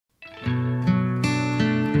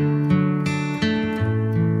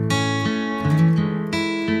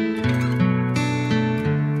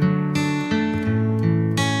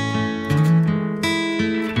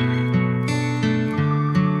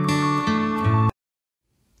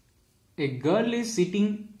A girl is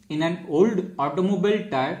sitting in an old automobile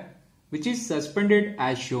tire which is suspended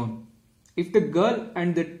as shown. If the girl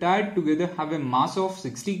and the tire together have a mass of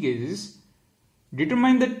 60 kg,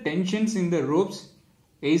 determine the tensions in the ropes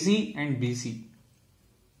AC and BC.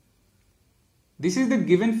 This is the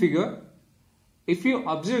given figure. If you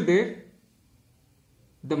observe there,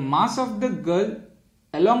 the mass of the girl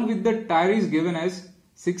along with the tire is given as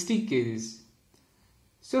 60 kg.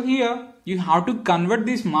 So here you have to convert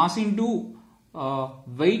this mass into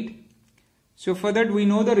weight. So for that we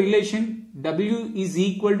know the relation W is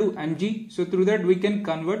equal to mg. So through that we can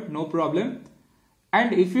convert, no problem.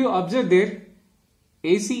 And if you observe there,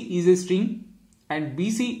 AC is a string and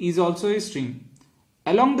BC is also a string.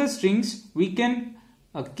 Along the strings we can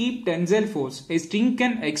keep tensile force. A string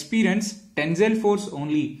can experience tensile force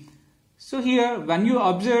only. So here when you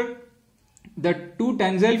observe the two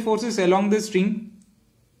tensile forces along the string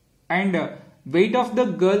and weight of the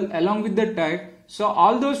girl along with the tire, so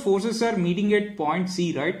all those forces are meeting at point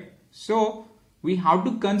C, right? So we have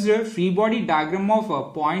to consider free body diagram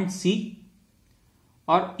of point C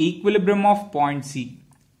or equilibrium of point C.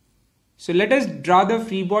 So let us draw the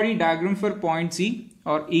free body diagram for point C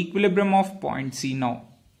or equilibrium of point C now.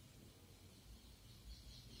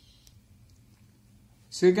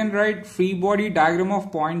 So you can write free body diagram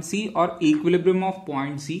of point C or equilibrium of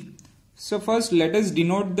point C. So first let us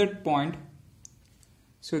denote that point.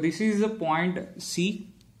 So this is the point C.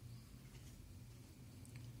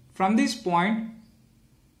 From this point,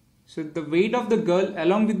 so the weight of the girl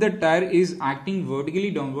along with the tire is acting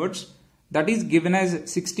vertically downwards. That is given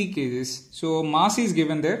as 60 kg. So mass is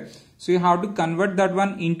given there. So you have to convert that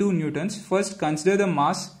one into newtons. First consider the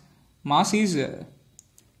mass. Mass is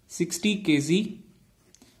 60 kg.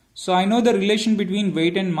 So I know the relation between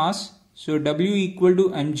weight and mass. So W equal to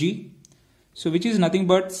mg. So which is nothing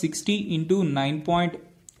but 60 into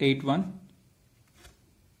 9.81.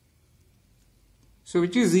 So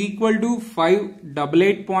which is equal to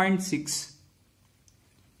 588.6.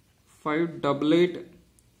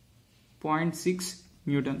 588.6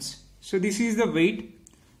 newtons. So this is the weight.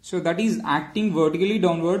 So that is acting vertically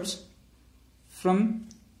downwards from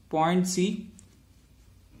point C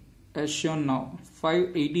as shown now,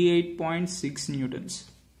 588.6 newtons.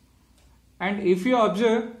 And if you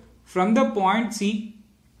observe from the point C,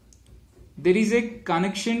 there is a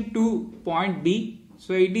connection to point B.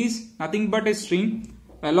 So it is nothing but a string.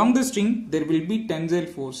 Along the string there will be tensile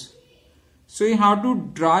force. So you have to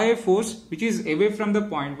draw a force which is away from the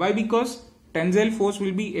point. Why? Because tensile force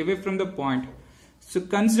will be away from the point. So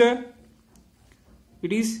consider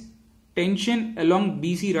it is tension along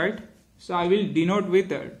BC, right? So I will denote with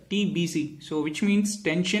TBC. So which means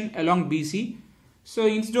tension along BC. So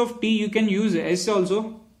instead of T you can use S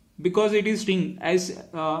also, because it is string. S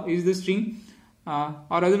is the string or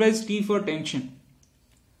otherwise T for tension.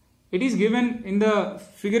 It is given in the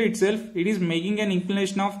figure itself. It is making an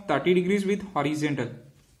inclination of 30 degrees with horizontal.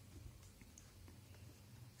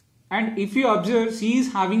 And if you observe, C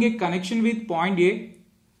is having a connection with point A.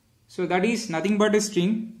 So that is nothing but a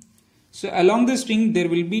string. So along the string there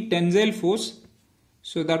will be tensile force.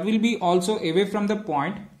 So that will be also away from the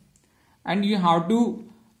point. And you have to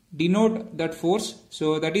denote that force.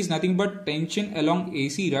 So that is nothing but tension along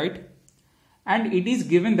AC, right? And it is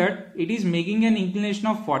given that it is making an inclination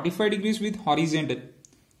of 45 degrees with horizontal.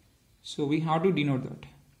 So we have to denote that.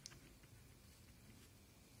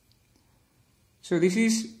 So this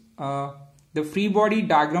is the free body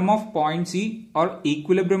diagram of point C or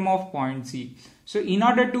equilibrium of point C. So in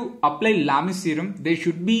order to apply Lami's theorem, there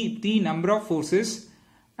should be the number of forces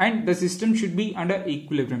and the system should be under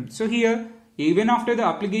equilibrium. So here, even after the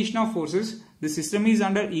application of forces, the system is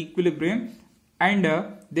under equilibrium and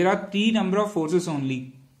there are 3 number of forces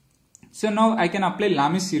only. So now I can apply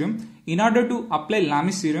Lami's theorem. In order to apply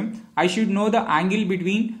Lami's theorem, I should know the angle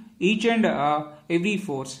between each and every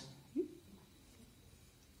force.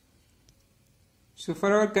 So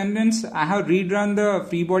for our convenience, I have redrawn the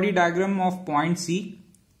free body diagram of point C.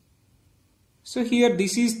 So here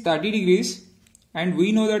this is 30 degrees and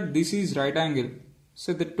we know that this is right angle.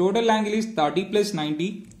 So the total angle is 30 plus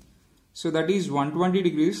 90. So that is 120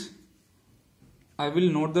 degrees. I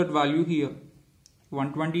will note that value here,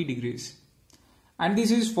 120 degrees. And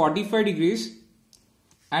this is 45 degrees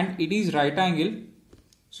and it is right angle.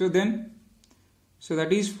 So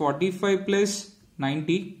that is 45 plus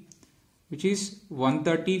 90, which is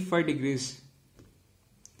 135 degrees.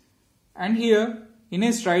 And here in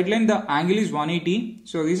a straight line the angle is 180.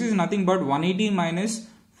 So this is nothing but 180 minus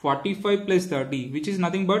 45 plus 30, which is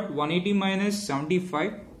nothing but 180 minus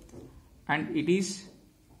 75, and it is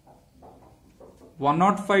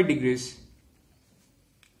 105 degrees.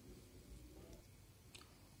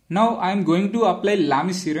 Now I am going to apply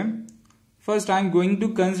Lami's theorem. First I am going to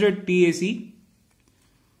consider TAC.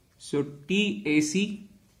 So TAC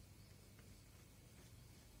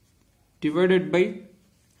divided by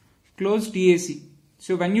close TAC.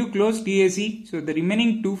 So when you close TAC, so the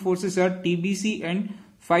remaining two forces are TBC and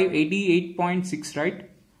 588.6, right?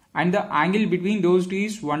 And the angle between those two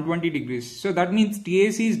is 120 degrees. So that means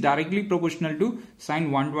TAC is directly proportional to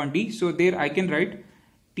sine 120. So there I can write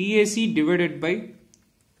TAC divided by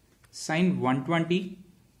sine 120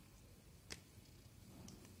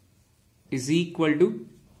 is equal to,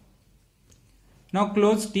 now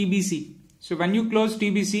close TBC. So when you close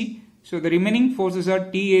TBC, so the remaining forces are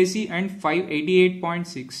TAC and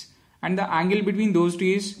 588.6 and the angle between those two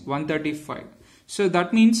is 135. So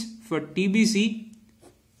that means for TBC,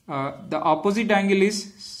 the opposite angle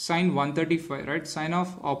is sine 135, right? Sine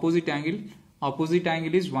of opposite angle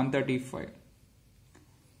is 135.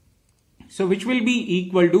 So which will be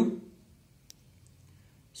equal to,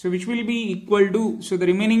 so the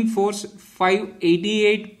remaining force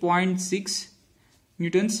 588.6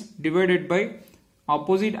 newtons divided by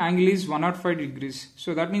opposite angle is 105 degrees.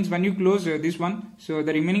 So that means when you close this one, so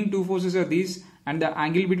the remaining two forces are these and the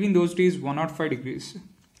angle between those two is 105 degrees.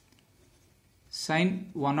 Sine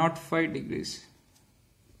 105 degrees.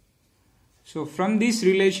 So from this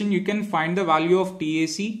relation you can find the value of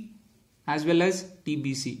TAC as well as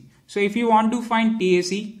TBC. So if you want to find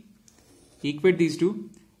TAC, equate these two.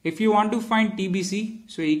 If you want to find TBC,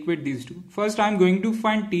 so equate these two. First I am going to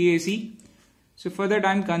find TAC. So for that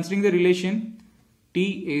I am considering the relation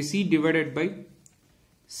TAC divided by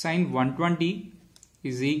sine 120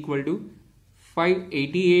 is equal to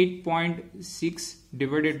 588.6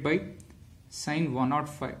 divided by sine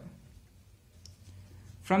 105.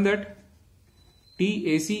 From that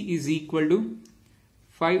TAC is equal to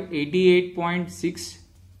 588.6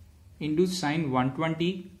 into sine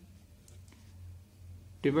 120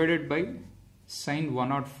 divided by sine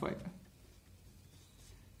 105.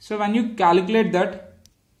 So when you calculate that,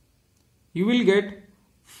 you will get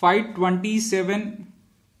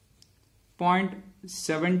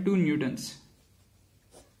 527.72 newtons.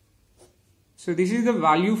 So this is the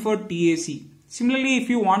value for TAC. Similarly, if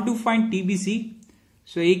you want to find TBC,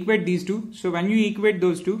 so equate these two. So when you equate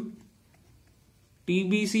those two,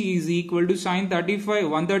 TBC is equal to sine 35,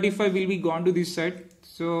 135 will be gone to this side.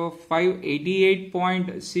 So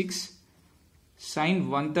 588.6 sine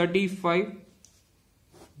 135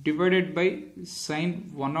 divided by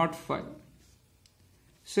sine 105.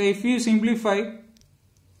 So if you simplify,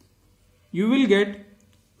 you will get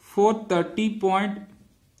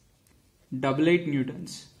 430.88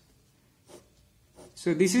 newtons.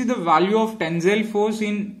 So this is the value of tensile force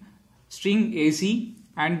in string AC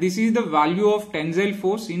and this is the value of tensile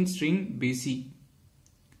force in string BC.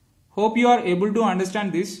 Hope you are able to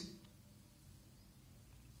understand this.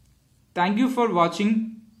 Thank you for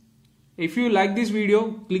watching. If you like this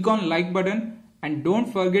video, click on like button and don't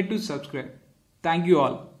forget to subscribe. Thank you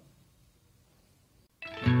all.